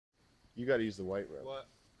You gotta use the white rope.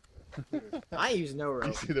 What? I use no You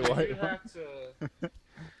rope. see the white You rope? have to.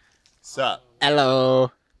 Sup?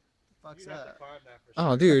 Hello. Fuck's You'd have to up. climb that for Oh,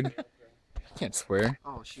 sure. dude. I can't swear.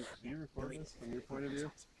 Oh shoot. Can you record this from your point of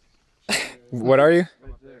view? What are you?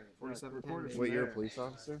 Right there. 47 Record it. Wait, you're a there. police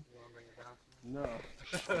officer? You wanna bring it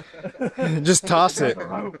down? No. Just toss it.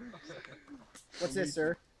 What's this,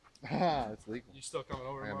 sir? Ah, it's legal. You still coming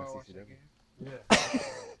over I have my tomorrow? watch CCW. that game? Yeah.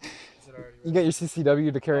 Is it already You got your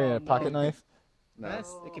CCW to carry a pocket knife? No.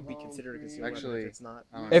 That's, it could be considered a concealed weapon Actually, if it's not.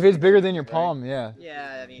 I don't know. If it's bigger than your palm, yeah.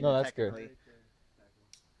 Yeah, I mean, No, that's good. technically.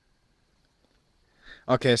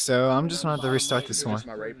 Okay, so I'm just gonna have to restart this one. Just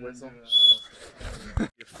my rape whistle. Your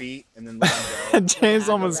feet and then let them go. James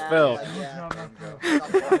almost fell. Yeah.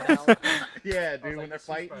 Yeah, dude, when they're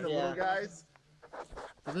fighting the Yeah. little guys.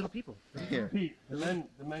 The little people. Yeah. Pete, the men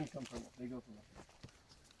come from. They go from.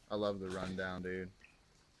 I love the rundown, dude.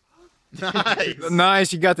 Nice.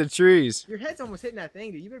 Nice, you got the trees. Your head's almost hitting that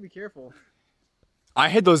thing, dude. You better be careful. I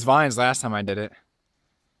hit those vines last time I did it.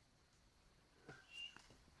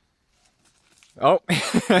 Oh,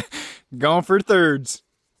 going for thirds.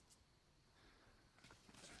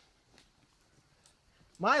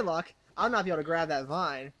 My luck, I'll not be able to grab that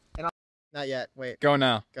vine. And I'll... Not yet. Wait. Go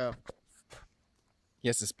now. Go. He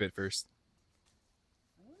has to spit first.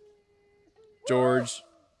 George.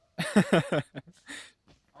 I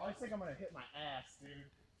always think I'm gonna hit my ass, dude.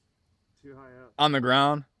 Too high up. On the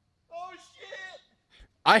ground. Oh shit!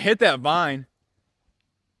 I hit that vine.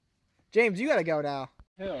 James, you gotta go now.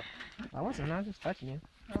 Hell. I wasn't. I was just touching you.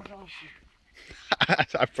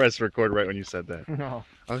 I pressed record right when you said that. No.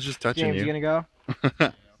 I was just touching James, you gonna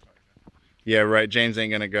go? Yeah, right. James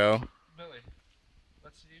ain't gonna go. Billy,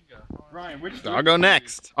 let's see you go. Ryan, which? I'll go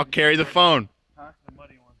next. I'll carry the phone. Huh? The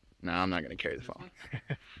muddy one. No, I'm not gonna carry the phone.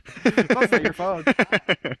 That's not your phone.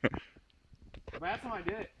 Last time I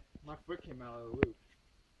did it, my foot came out of the loop.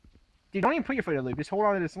 Dude, don't even put your foot in the loop. Just hold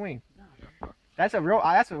on to the swing. That's a real.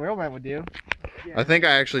 That's what a real man would do. Yeah. I think I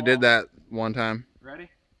actually did that one time. Ready?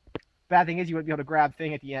 Bad thing is you wouldn't be able to grab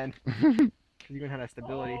thing at the end. Because you wouldn't have that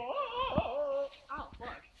stability. Oh,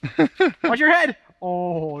 fuck. Watch your head!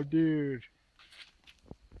 Oh, dude.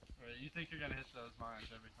 You think you're gonna hit those vines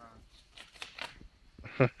every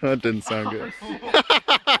time? That didn't sound good.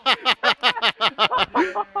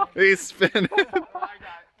 He's spinning.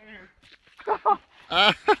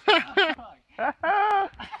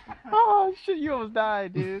 Oh shit! You almost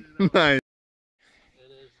died, dude. Nice.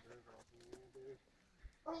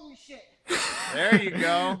 Holy shit! There you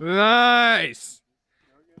go. Nice.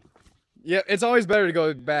 Yep, it's always better to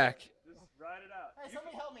go back. Just ride it out. Hey,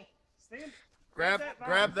 somebody help me. Stand. Grab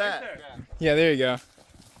Right that. there. Yeah, there you go.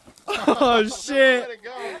 Oh Don't shit. let it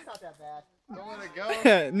go. That's not that bad. Don't let it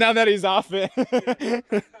go. Now that he's off it.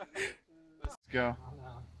 Let's go.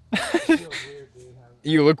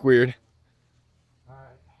 You look weird.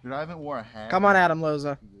 Dude, I haven't wore a hat. Come on, Adam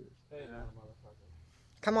Loza. Hey, now, motherfucker.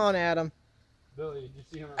 Come on, Adam. Billy, did you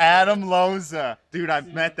see him? Adam Loza. Dude,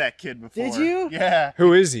 I've met that kid before. Did you? Yeah.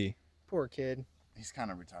 Who is he? Poor kid. He's kind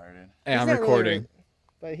of retarded. Hey, He's I'm not really recording.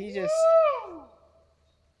 But he just.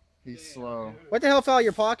 He's slow. What the hell fell out of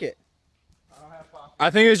your pocket? I don't have pockets. I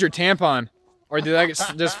think it was your tampon. Or did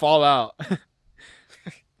that just fall out? Dude,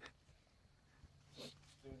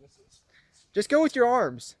 this is. Just go with your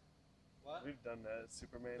arms. What? We've done that,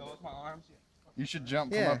 Superman. Go with my arms? You should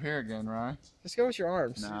jump Yeah. from up here again, right? Just go with your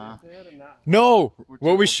arms. Nah. They had a knot. No.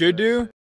 What we should do